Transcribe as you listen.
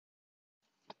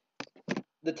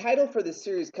The title for this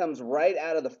series comes right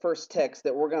out of the first text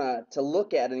that we're going to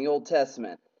look at in the Old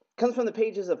Testament. It comes from the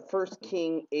pages of First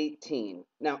King 18.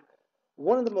 Now,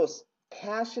 one of the most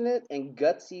passionate and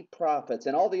gutsy prophets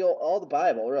in all the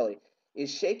Bible, really,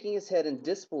 is shaking his head in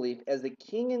disbelief as the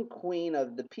king and queen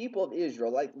of the people of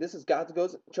Israel. Like, this is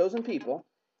God's chosen people,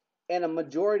 and a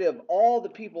majority of all the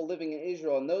people living in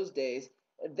Israel in those days,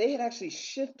 they had actually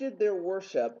shifted their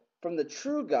worship from the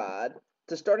true God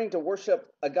to starting to worship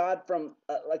a God from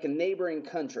like a neighboring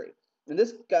country. And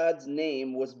this God's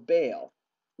name was Baal.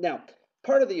 Now,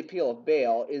 part of the appeal of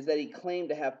Baal is that he claimed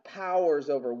to have powers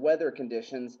over weather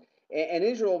conditions, and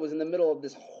Israel was in the middle of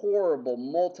this horrible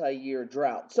multi-year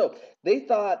drought. So they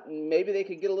thought maybe they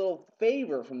could get a little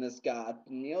favor from this God,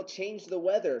 change the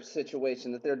weather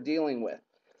situation that they're dealing with.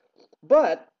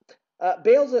 But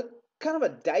Baal's a kind of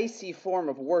a dicey form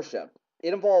of worship.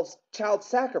 It involves child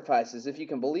sacrifices, if you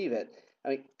can believe it. I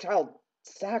mean, child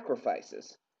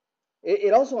sacrifices.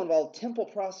 It also involved temple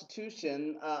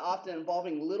prostitution, often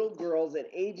involving little girls at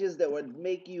ages that would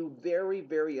make you very,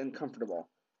 very uncomfortable.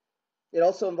 It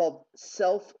also involved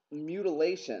self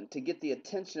mutilation to get the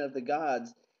attention of the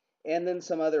gods, and then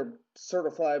some other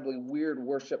certifiably weird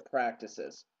worship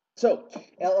practices. So,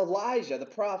 Elijah, the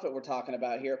prophet we're talking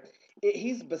about here,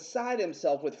 he's beside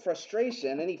himself with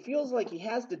frustration, and he feels like he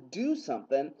has to do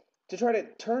something to try to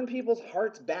turn people's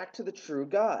hearts back to the true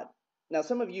God. Now,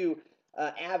 some of you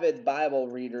avid Bible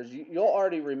readers, you'll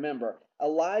already remember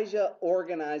Elijah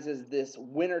organizes this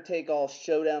winner take all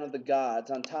showdown of the gods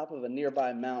on top of a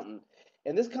nearby mountain.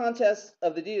 And this contest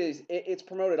of the deities, it's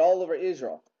promoted all over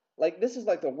Israel. Like, this is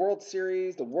like the World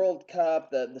Series, the World Cup,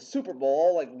 the Super Bowl,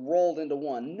 all like rolled into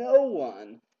one. No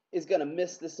one is going to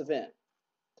miss this event.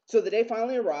 So the day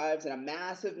finally arrives, and a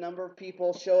massive number of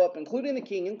people show up, including the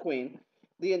king and queen,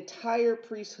 the entire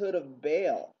priesthood of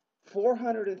Baal,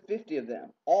 450 of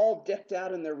them, all decked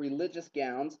out in their religious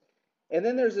gowns. And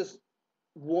then there's this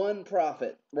one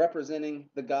prophet representing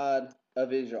the God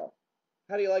of Israel.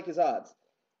 How do you like his odds?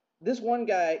 This one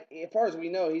guy, as far as we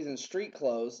know, he's in street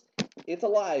clothes. It's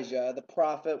Elijah, the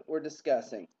prophet we're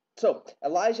discussing. So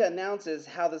Elijah announces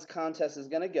how this contest is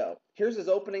going to go. Here's his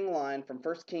opening line from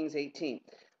 1 Kings 18.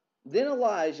 Then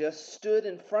Elijah stood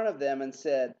in front of them and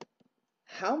said,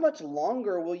 "How much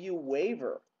longer will you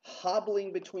waver,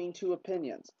 hobbling between two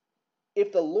opinions?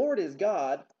 If the Lord is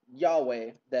God,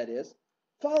 Yahweh, that is,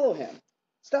 follow him.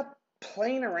 Stop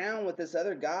playing around with this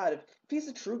other God. If he's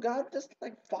a true God, just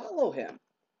like follow him.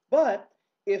 But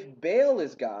if Baal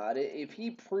is God, if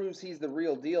he proves he's the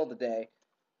real deal today,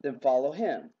 then follow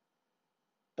him."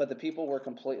 But the people were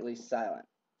completely silent.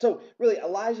 So really,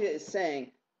 Elijah is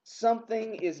saying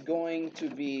something is going to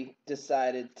be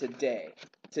decided today.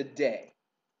 Today.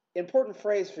 Important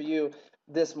phrase for you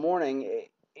this morning,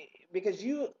 because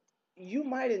you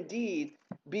might indeed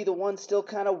be the one still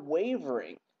kind of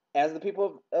wavering, as the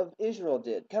people of Israel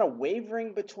did, kind of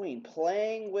wavering between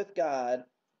playing with God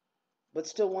but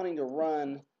still wanting to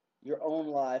run your own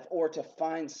life or to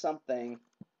find something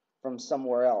from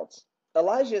somewhere else.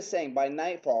 Elijah is saying by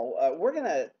nightfall, we're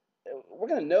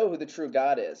gonna know who the true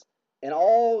God is, and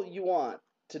all you want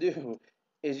to do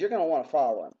is you're gonna want to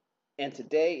follow him. And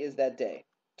today is that day.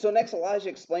 So next, Elijah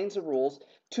explains the rules.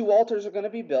 Two altars are going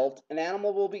to be built. An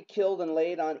animal will be killed and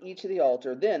laid on each of the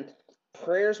altar. Then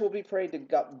prayers will be prayed to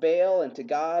Baal and to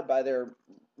God by their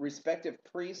respective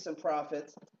priests and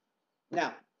prophets.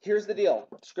 Now, here's the deal.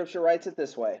 Scripture writes it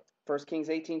this way: 1 Kings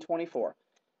 18:24.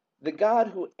 The God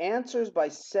who answers by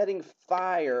setting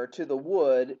fire to the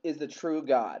wood is the true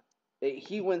God.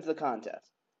 He wins the contest.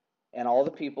 And all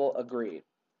the people agreed.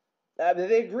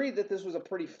 They agreed that this was a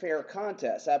pretty fair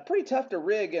contest. Pretty tough to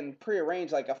rig and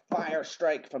prearrange like a fire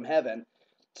strike from heaven.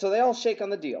 So they all shake on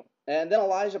the deal. And then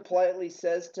Elijah politely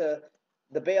says to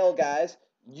the Baal guys,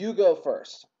 "You go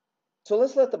first." So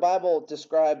let's let the Bible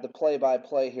describe the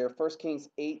play-by-play here. 1 Kings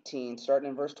 18, starting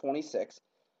in verse 26.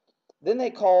 Then they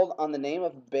called on the name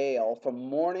of Baal from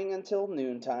morning until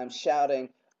noontime, shouting,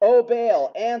 "O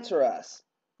Baal, answer us!"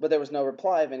 But there was no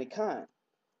reply of any kind.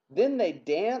 Then they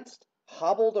danced,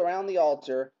 hobbled around the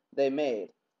altar they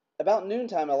made. About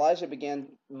noontime, Elijah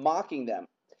began mocking them.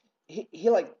 He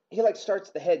starts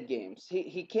the head games.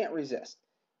 He can't resist.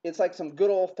 It's like some good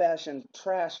old-fashioned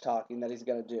trash talking that he's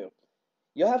going to do.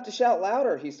 "You'll have to shout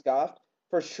louder," he scoffed,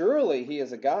 "for surely he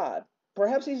is a god.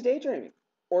 Perhaps he's daydreaming,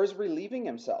 or is relieving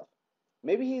himself.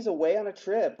 Maybe he's away on a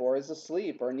trip, or is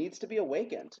asleep, or needs to be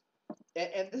awakened."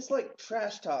 And this like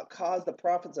trash talk caused the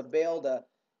prophets of Baal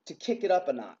to kick it up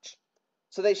a notch.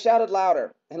 So they shouted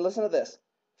louder, and listen to this.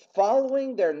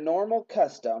 Following their normal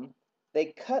custom, they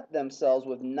cut themselves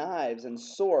with knives and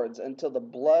swords until the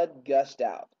blood gushed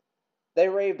out. They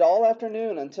raved all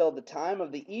afternoon until the time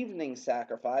of the evening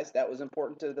sacrifice. That was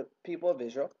important to the people of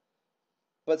Israel.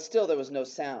 But still there was no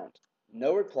sound,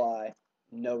 no reply,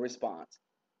 no response.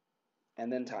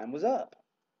 And then time was up.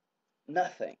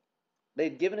 Nothing.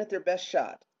 They'd given it their best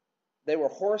shot. They were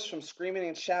hoarse from screaming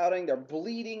and shouting. They're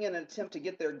bleeding in an attempt to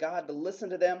get their God to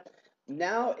listen to them.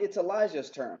 Now it's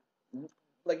Elijah's turn.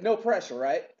 Like, no pressure,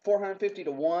 right? 450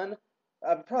 to 1.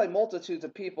 Probably multitudes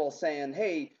of people saying,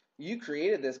 hey, you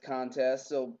created this contest,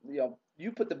 so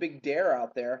you put the big dare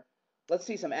out there. Let's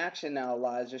see some action now,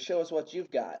 Elijah. Show us what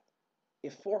you've got.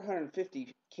 If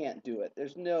 450 can't do it,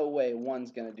 there's no way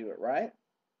one's going to do it, right?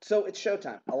 So it's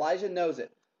showtime. Elijah knows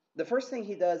it. The first thing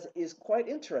he does is quite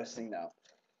interesting, though.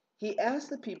 He asks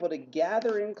the people to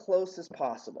gather in close as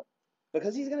possible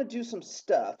because he's going to do some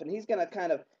stuff and he's going to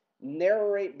kind of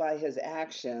narrate by his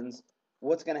actions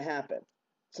what's going to happen.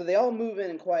 So they all move in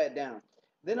and quiet down.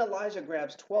 Then Elijah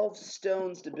grabs 12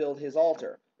 stones to build his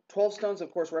altar. 12 stones,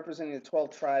 of course, representing the 12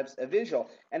 tribes of Israel.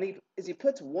 And as he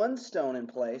puts one stone in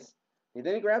place,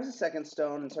 then he grabs a second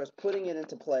stone and starts putting it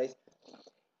into place.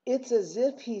 It's as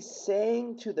if he's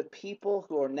saying to the people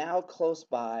who are now close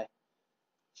by,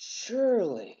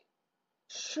 surely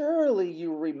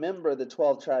you remember the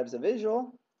 12 tribes of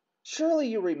Israel. Surely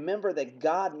you remember that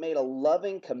God made a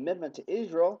loving commitment to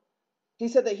Israel. He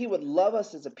said that he would love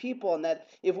us as a people and that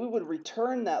if we would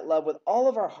return that love with all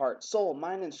of our heart, soul,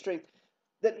 mind, and strength,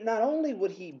 that not only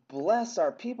would he bless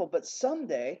our people, but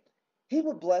someday he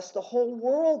would bless the whole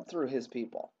world through his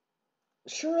people.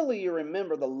 Surely you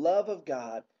remember the love of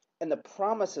God and the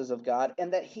promises of God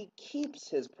and that he keeps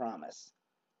his promise.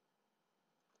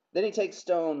 Then he takes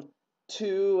stone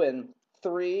 2 and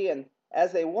 3, and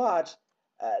as they watch,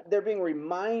 they're being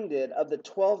reminded of the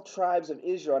 12 tribes of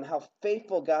Israel and how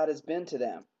faithful God has been to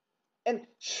them. And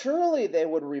surely they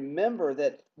would remember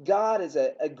that God is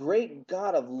a great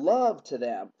God of love to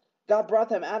them. God brought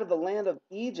them out of the land of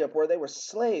Egypt where they were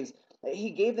slaves.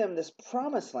 He gave them this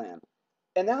promised land.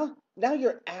 And now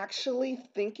you're actually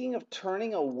thinking of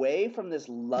turning away from this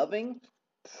loving,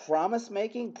 promise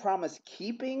making, promise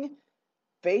keeping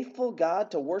faithful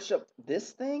God to worship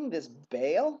this thing, this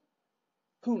Baal,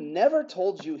 who never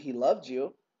told you he loved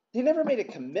you. He never made a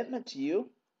commitment to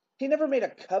you. He never made a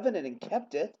covenant and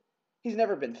kept it. He's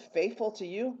never been faithful to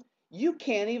you. You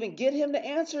can't even get him to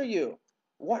answer you.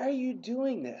 Why are you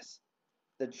doing this?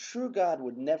 The true God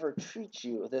would never treat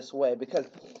you this way because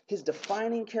his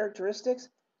defining characteristics,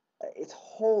 it's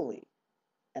holy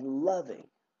and loving.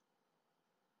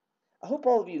 I hope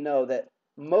all of you know that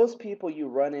most people you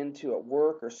run into at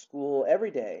work or school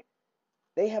every day,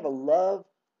 they have a love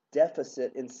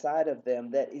deficit inside of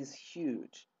them that is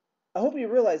huge. I hope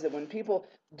you realize that when people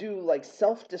do like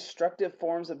self-destructive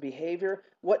forms of behavior,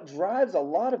 what drives a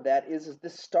lot of that is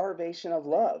this starvation of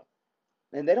love.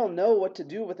 And they don't know what to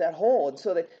do with that hole. And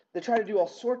so they try to do all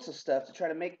sorts of stuff to try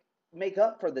to make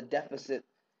up for the deficit,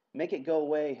 make it go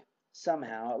away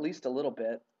somehow, at least a little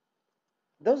bit.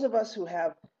 Those of us who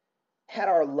have had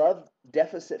our love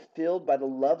deficit filled by the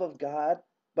love of God,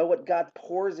 by what God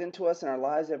pours into us in our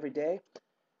lives every day,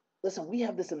 listen, we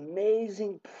have this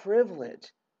amazing privilege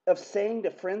of saying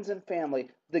to friends and family,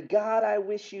 the God I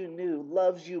wish you knew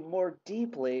loves you more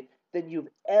deeply than you've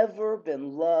ever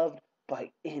been loved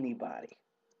by anybody.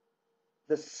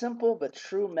 The simple but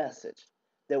true message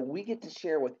that we get to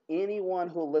share with anyone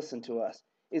who will listen to us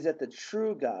is that the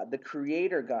true God, the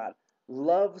Creator God,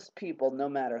 loves people no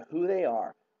matter who they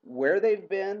are, where they've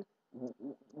been,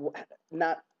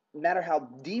 not matter how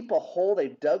deep a hole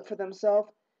they've dug for themselves.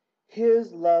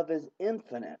 His love is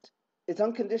infinite. It's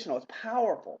unconditional. It's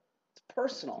powerful. It's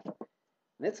personal.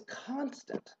 And it's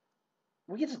constant.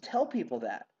 We get to tell people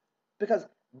that because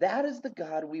that is the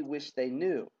God we wish they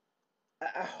knew.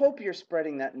 I hope you're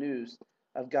spreading that news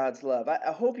of God's love.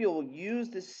 I hope you'll use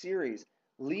this series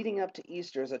leading up to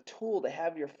Easter as a tool to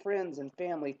have your friends and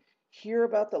family hear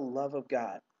about the love of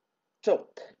God. So,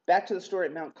 back to the story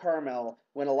at Mount Carmel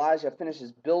when Elijah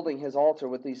finishes building his altar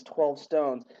with these 12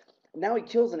 stones. Now he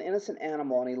kills an innocent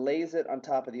animal and he lays it on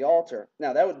top of the altar.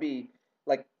 Now, that would be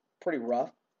like pretty rough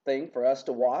thing for us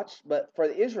to watch, but for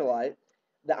the Israelite,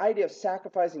 the idea of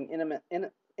sacrificing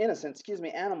innocent,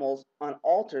 animals on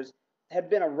altars had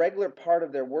been a regular part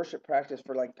of their worship practice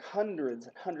for like hundreds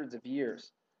and hundreds of years.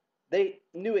 They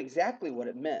knew exactly what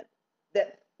it meant.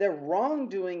 That their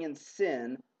wrongdoing and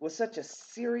sin was such a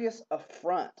serious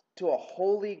affront to a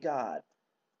holy God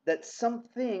that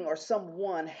something or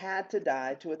someone had to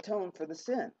die to atone for the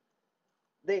sin.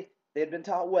 They had been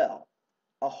taught well.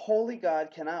 A holy God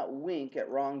cannot wink at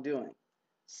wrongdoing.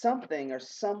 Something or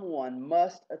someone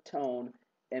must atone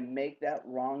and make that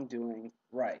wrongdoing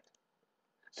right.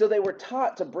 So they were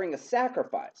taught to bring a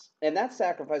sacrifice, and that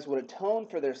sacrifice would atone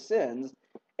for their sins,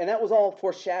 and that was all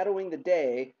foreshadowing the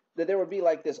day that there would be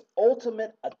like this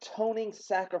ultimate atoning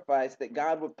sacrifice that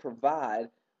God would provide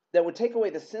that would take away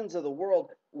the sins of the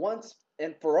world once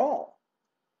and for all.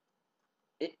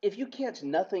 If you catch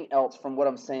nothing else from what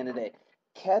I'm saying today,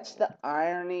 catch the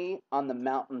irony on the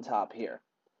mountaintop here.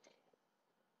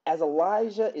 As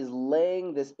Elijah is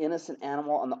laying this innocent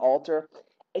animal on the altar,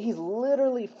 he's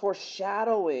literally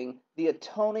foreshadowing the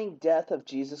atoning death of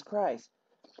Jesus Christ.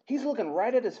 He's looking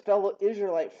right at his fellow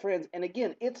Israelite friends, and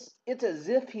again, it's as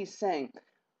if he's saying,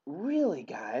 "Really,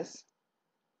 guys,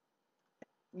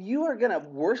 you are going to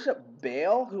worship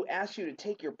Baal who asked you to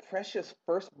take your precious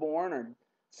firstborn or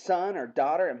son or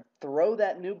daughter and throw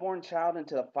that newborn child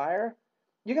into the fire?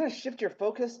 You're going to shift your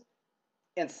focus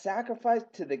and sacrifice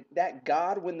to that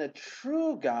God when the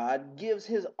true God gives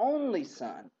his only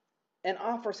son and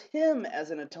offers him as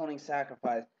an atoning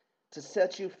sacrifice to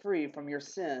set you free from your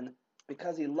sin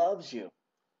because he loves you."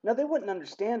 Now, they wouldn't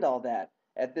understand all that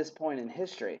at this point in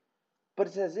history, but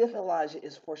it's as if Elijah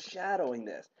is foreshadowing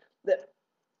that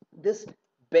this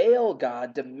Baal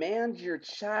God demands your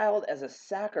child as a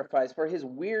sacrifice for his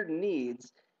weird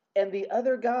needs, and the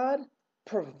other God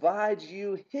provides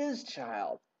you his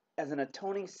child as an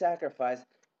atoning sacrifice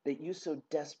that you so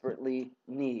desperately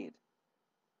need.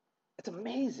 It's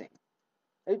amazing.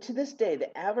 And to this day,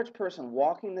 the average person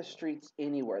walking the streets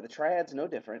anywhere, the triad's no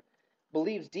different,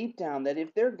 believes deep down that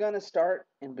if they're going to start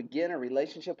and begin a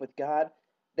relationship with God,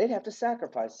 they'd have to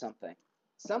sacrifice something.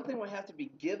 Something would have to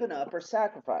be given up or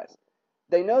sacrificed.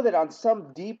 They know that on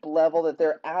some deep level that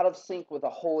they're out of sync with a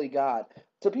holy God.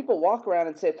 So people walk around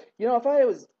and say, if I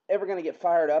was ever going to get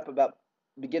fired up about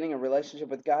beginning a relationship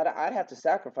with God, I'd have to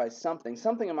sacrifice something.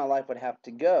 Something in my life would have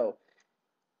to go.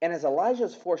 And as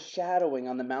Elijah's foreshadowing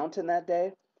on the mountain that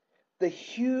day, the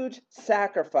huge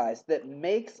sacrifice that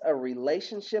makes a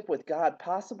relationship with God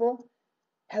possible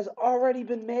has already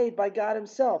been made by God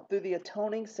himself through the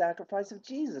atoning sacrifice of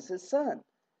Jesus, his son,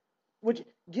 which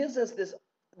gives us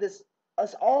this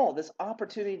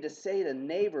opportunity to say to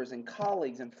neighbors and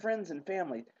colleagues and friends and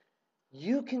family,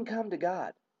 you can come to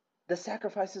God. The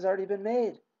sacrifice has already been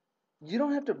made. You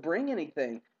don't have to bring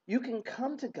anything. You can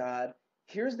come to God.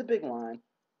 Here's the big line,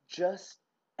 just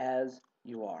as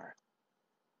you are.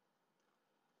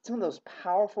 Some of those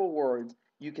powerful words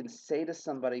you can say to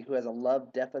somebody who has a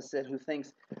love deficit, who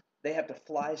thinks they have to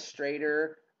fly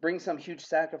straighter, bring some huge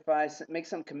sacrifice, make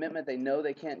some commitment they know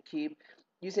they can't keep.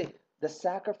 You say, the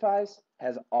sacrifice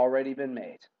has already been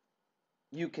made.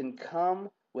 You can come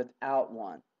without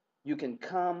one. You can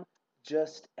come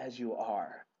just as you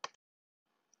are.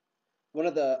 One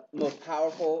of the most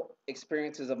powerful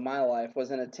experiences of my life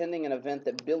was in attending an event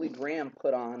that Billy Graham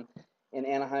put on in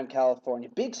Anaheim, California.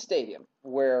 Big stadium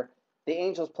where the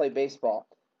Angels play baseball.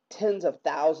 Tens of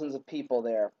thousands of people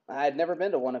there. I had never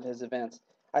been to one of his events.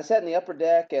 I sat in the upper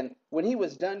deck, and when he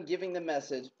was done giving the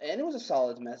message, and it was a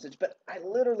solid message, but I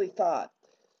literally thought,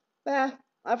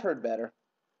 I've heard better.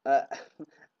 Uh,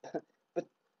 but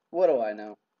what do I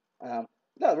know?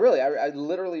 No, really, I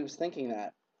literally was thinking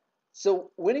that.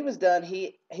 So when he was done,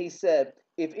 he said,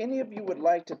 if any of you would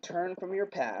like to turn from your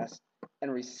past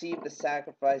and receive the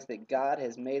sacrifice that God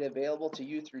has made available to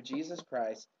you through Jesus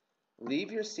Christ,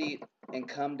 leave your seat and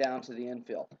come down to the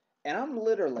infield. And I'm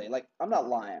literally, I'm not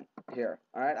lying here,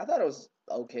 all right? I thought it was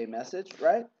okay message,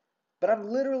 right? But I'm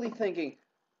literally thinking,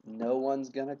 no one's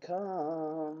gonna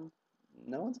come.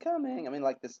 No one's coming. I mean,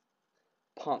 like this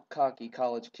punk, cocky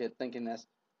college kid thinking this.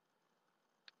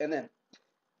 And then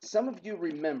some of you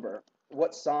remember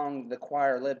what song the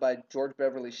choir led by George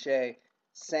Beverly Shea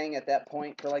sang at that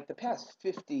point for like the past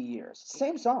 50 years.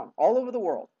 Same song all over the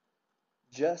world.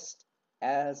 Just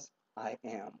as I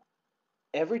am.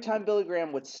 Every time Billy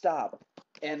Graham would stop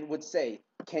and would say,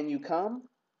 can you come?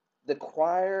 The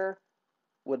choir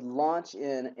would launch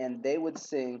in and they would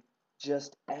sing,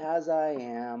 just as I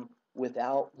am,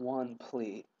 without one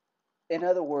plea. In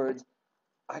other words,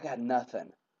 I got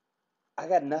nothing. I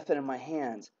got nothing in my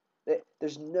hands.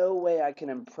 There's no way I can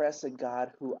impress a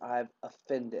God who I've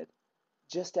offended,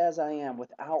 just as I am,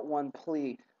 without one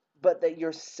plea, but that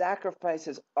your sacrifice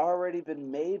has already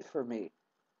been made for me,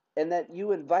 and that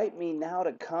you invite me now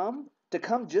to come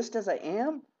just as I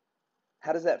am?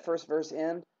 How does that first verse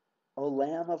end? O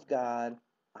Lamb of God,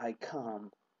 I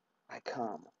come, I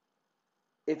come.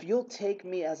 If you'll take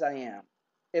me as I am,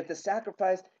 if the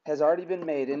sacrifice has already been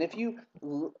made, and if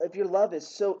your love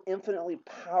is so infinitely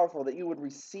powerful that you would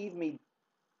receive me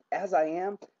as I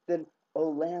am, then, O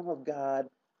Lamb of God,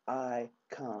 I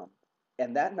come.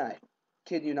 And that night,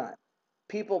 kid you not,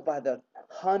 people by the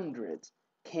hundreds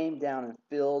came down and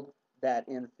filled that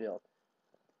infield.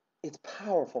 It's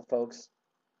powerful, folks,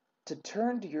 to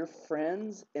turn to your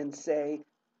friends and say,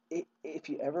 if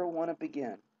you ever want to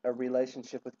begin a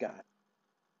relationship with God,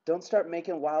 don't start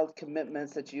making wild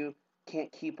commitments that you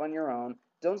can't keep on your own.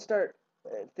 Don't start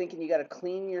thinking you got to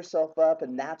clean yourself up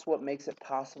and that's what makes it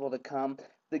possible to come.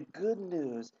 The good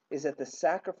news is that the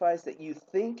sacrifice that you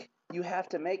think you have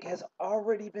to make has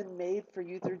already been made for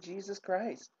you through Jesus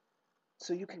Christ.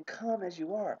 So you can come as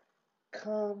you are.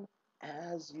 Come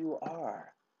as you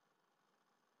are.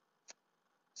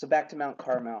 So back to Mount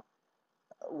Carmel.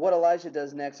 What Elijah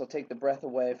does next will take the breath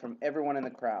away from everyone in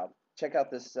the crowd. Check out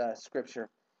this scripture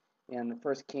in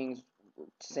 1 Kings,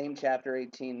 same chapter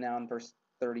 18, now in verse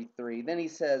 33. Then he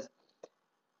says,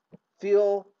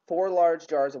 fill 4 large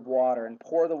jars of water and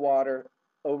pour the water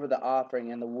over the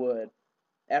offering and the wood.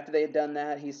 After they had done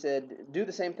that, he said, do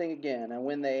the same thing again. And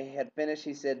when they had finished,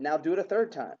 he said, now do it a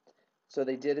third time. So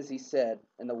they did as he said,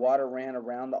 and the water ran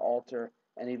around the altar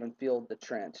and even filled the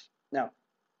trench. Now,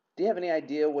 do you have any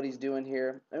idea what he's doing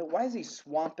here? I mean, why is he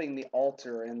swamping the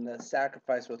altar and the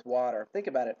sacrifice with water? Think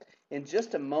about it. In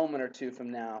just a moment or two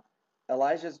from now,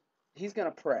 he's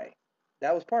going to pray.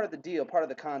 That was part of the deal, part of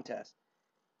the contest.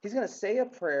 He's going to say a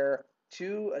prayer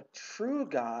to a true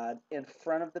God in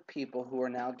front of the people who are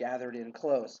now gathered in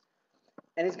close.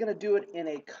 And he's going to do it in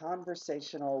a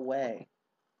conversational way.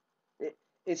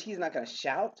 He's not going to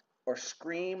shout or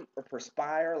scream or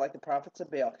perspire like the prophets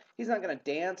of Baal. He's not going to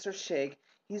dance or shake.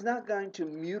 He's not going to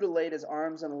mutilate his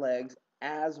arms and legs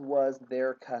as was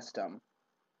their custom.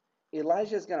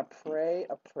 Elijah is going to pray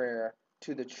a prayer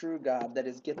to the true God that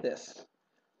is, get this,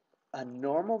 a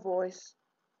normal voice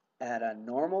at a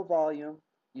normal volume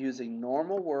using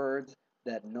normal words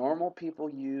that normal people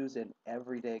use in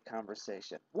everyday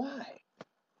conversation. Why?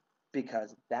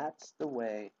 Because that's the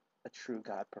way a true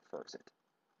God prefers it.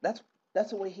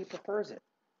 That's the way he prefers it.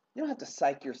 You don't have to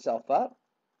psych yourself up.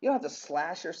 You don't have to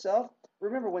slash yourself.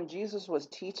 Remember when Jesus was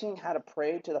teaching how to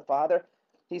pray to the Father,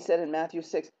 he said in Matthew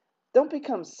 6, don't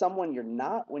become someone you're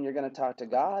not when you're going to talk to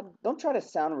God. Don't try to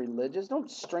sound religious.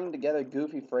 Don't string together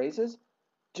goofy phrases.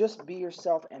 Just be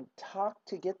yourself and talk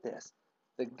to, get this,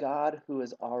 the God who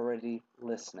is already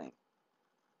listening.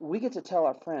 We get to tell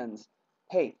our friends,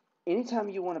 hey, anytime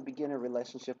you want to begin a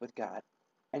relationship with God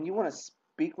and you want to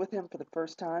speak with him for the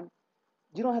first time,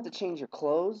 you don't have to change your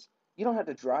clothes. You don't have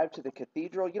to drive to the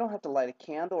cathedral. You don't have to light a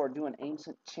candle or do an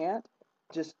ancient chant.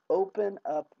 Just open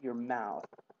up your mouth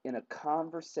in a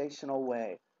conversational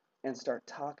way and start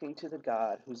talking to the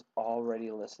God who's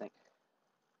already listening.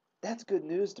 That's good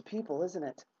news to people, isn't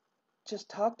it? Just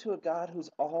talk to a God who's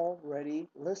already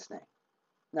listening.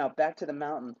 Now back to the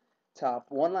mountaintop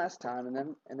one last time, and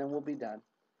then we'll be done.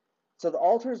 So the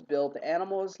altar is built, the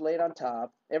animal is laid on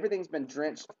top, everything's been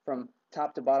drenched from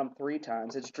top to bottom 3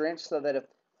 times. It's drenched so that if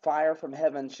fire from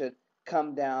heaven should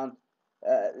come down,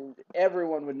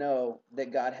 everyone would know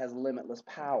that God has limitless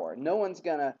power. No one's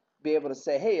going to be able to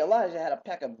say, hey, Elijah had a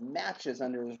pack of matches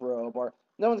under his robe, or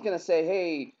no one's going to say,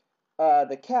 hey,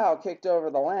 the cow kicked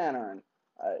over the lantern.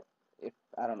 If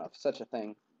I don't know if such a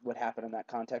thing would happen in that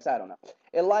context, I don't know.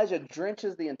 Elijah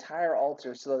drenches the entire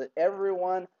altar so that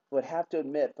everyone would have to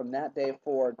admit from that day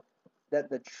forward that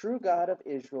the true God of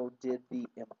Israel did the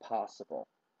impossible.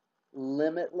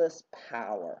 Limitless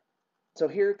power. So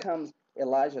here comes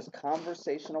Elijah's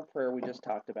conversational prayer we just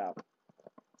talked about.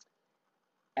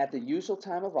 At the usual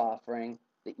time of offering,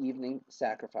 the evening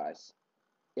sacrifice,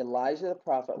 Elijah the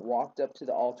prophet walked up to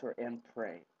the altar and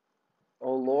prayed,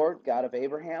 O Lord, God of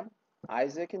Abraham,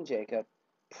 Isaac, and Jacob,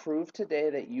 prove today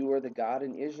that you are the God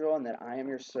in Israel and that I am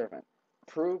your servant.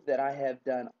 Prove that I have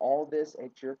done all this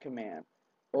at your command.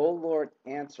 O Lord,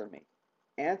 answer me.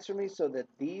 Answer me so that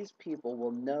these people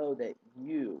will know that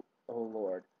you, O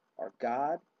Lord, are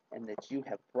God and that you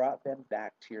have brought them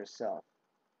back to yourself.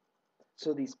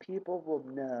 So these people will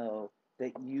know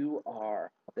that you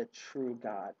are the true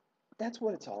God. That's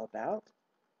what it's all about.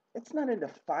 It's not into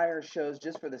fire shows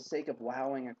just for the sake of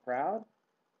wowing a crowd.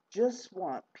 Just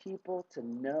want people to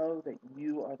know that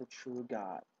you are the true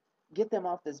God. Get them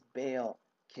off this Baal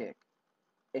kick.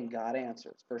 And God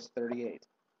answers. Verse 38.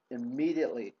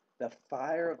 Immediately the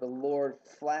fire of the Lord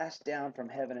flashed down from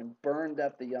heaven and burned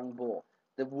up the young bull,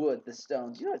 the wood, the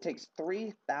stones. You know it takes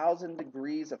 3,000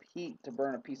 degrees of heat to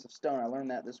burn a piece of stone. I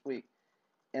learned that this week.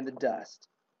 And the dust.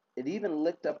 It even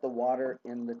licked up the water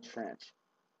in the trench.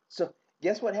 So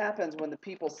guess what happens when the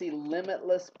people see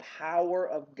limitless power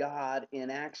of God in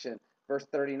action? Verse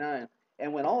 39.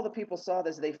 And when all the people saw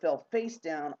this, they fell face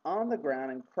down on the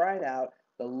ground and cried out,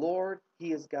 the Lord,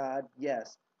 he is God.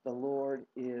 Yes, the Lord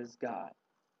is God.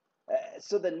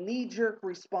 So the knee-jerk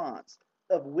response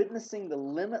of witnessing the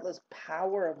limitless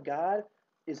power of God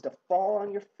is to fall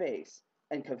on your face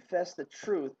and confess the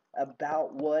truth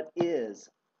about what is,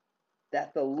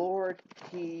 that the Lord,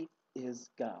 He is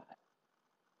God.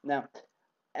 Now,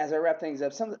 as I wrap things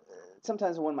up,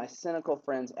 sometimes when my cynical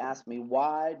friends ask me,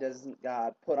 why doesn't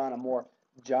God put on a more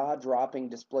jaw-dropping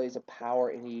displays of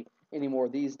power anymore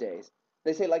these days?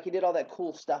 They say, like He did all that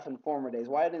cool stuff in former days.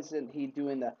 Why isn't He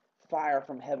doing the fire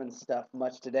from heaven stuff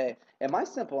much today? And my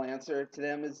simple answer to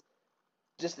them is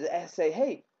just to say,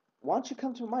 hey, why don't you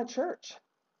come to my church?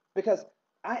 Because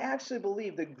I actually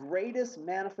believe the greatest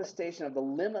manifestation of the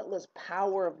limitless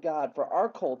power of God for our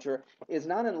culture is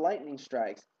not in lightning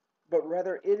strikes, but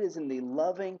rather it is in the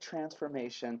loving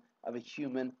transformation of a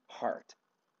human heart.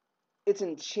 It's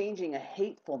in changing a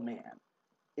hateful man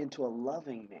into a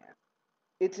loving man.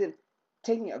 It's in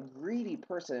taking a greedy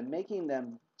person and making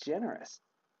them generous.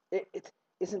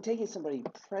 It's in taking somebody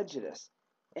prejudiced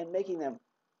and making them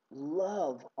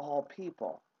love all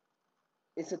people.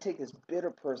 It's to take this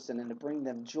bitter person and to bring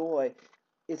them joy.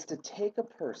 It's to take a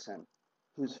person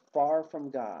who's far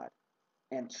from God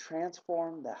and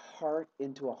transform the heart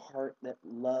into a heart that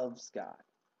loves God.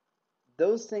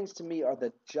 Those things to me are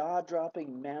the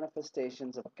jaw-dropping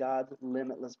manifestations of God's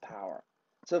limitless power.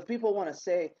 So if people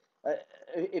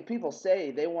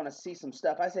say they want to see some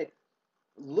stuff, I say,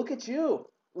 look at you.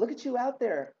 Look at you out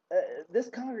there, this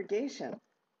congregation,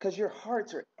 because your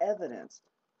hearts are evidence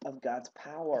of God's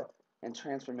power and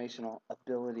transformational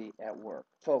ability at work.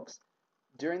 Folks,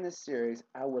 during this series,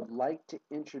 I would like to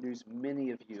introduce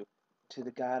many of you to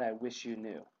the God I wish you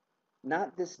knew.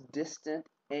 Not this distant,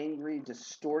 angry,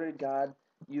 distorted God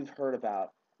you've heard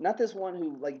about. Not this one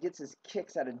who gets his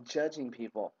kicks out of judging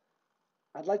people.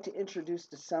 I'd like to introduce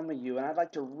to some of you, and I'd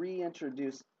like to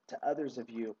reintroduce to others of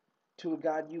you, to a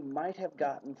God you might have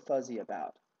gotten fuzzy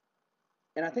about.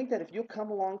 And I think that if you'll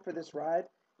come along for this ride,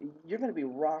 you're going to be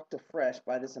rocked afresh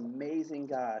by this amazing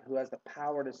God who has the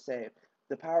power to save,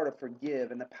 the power to forgive,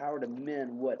 and the power to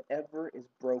mend whatever is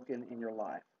broken in your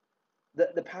life.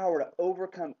 The power to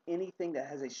overcome anything that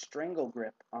has a strangle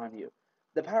grip on you.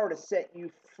 The power to set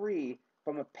you free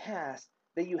from a past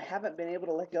that you haven't been able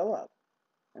to let go of.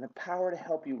 And the power to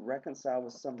help you reconcile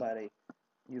with somebody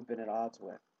you've been at odds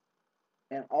with.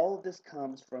 And all of this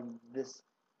comes from this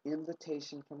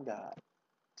invitation from God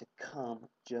to come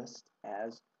just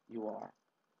as you are.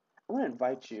 I want to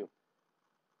invite you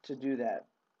to do that,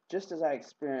 just as I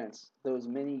experienced those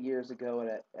many years ago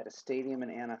at a stadium in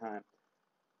Anaheim.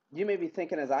 You may be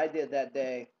thinking, as I did that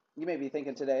day, you may be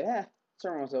thinking today,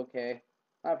 sermon was okay.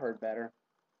 I've heard better.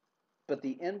 But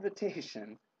the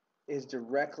invitation is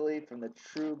directly from the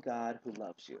true God who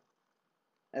loves you.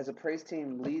 As the praise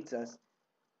team leads us,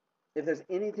 if there's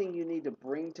anything you need to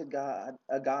bring to God,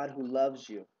 a God who loves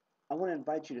you, I want to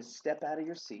invite you to step out of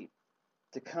your seat,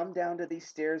 to come down to these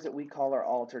stairs that we call our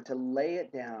altar, to lay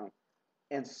it down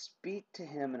and speak to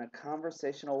Him in a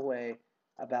conversational way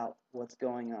about what's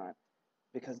going on,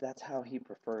 because that's how He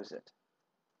prefers it.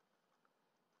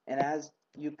 And as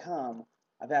you come,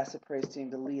 I've asked the praise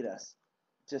team to lead us,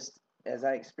 just as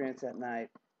I experienced that night,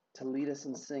 to lead us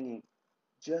in singing,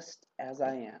 just as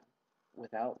I am,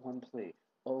 without one plea.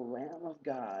 O Lamb of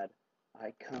God,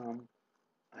 I come,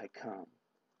 I come.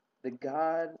 The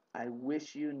God I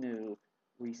wish you knew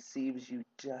receives you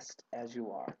just as you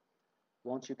are.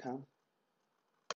 Won't you come?